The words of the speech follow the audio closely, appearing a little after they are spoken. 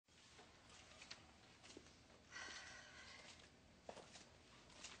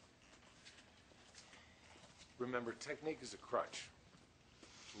Remember, technique is a crutch.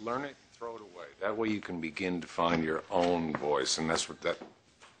 Learn it, throw it away. That way you can begin to find your own voice, and that's what that...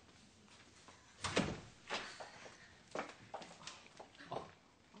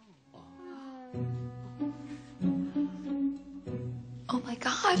 Oh, my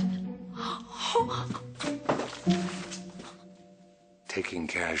God. Taking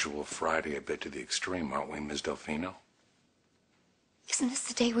casual Friday a bit to the extreme, aren't we, Ms. Delfino? Isn't this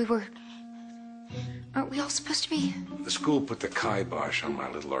the day we were... Aren't we all supposed to be... The school put the kibosh on my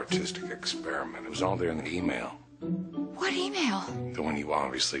little artistic experiment. It was all there in the email. What email? The one you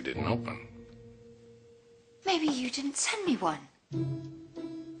obviously didn't open. Maybe you didn't send me one.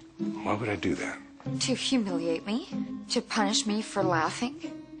 Why would I do that? To humiliate me? To punish me for laughing?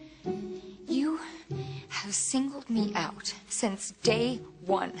 You have singled me out since day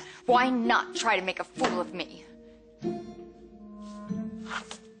one. Why not try to make a fool of me?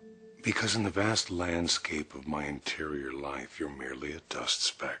 Because in the vast landscape of my interior life, you're merely a dust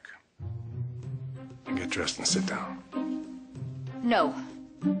speck. Get dressed and sit down. No.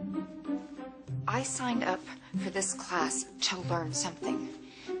 I signed up for this class to learn something,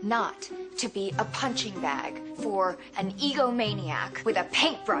 not to be a punching bag for an egomaniac with a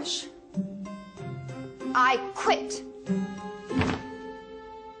paintbrush. I quit.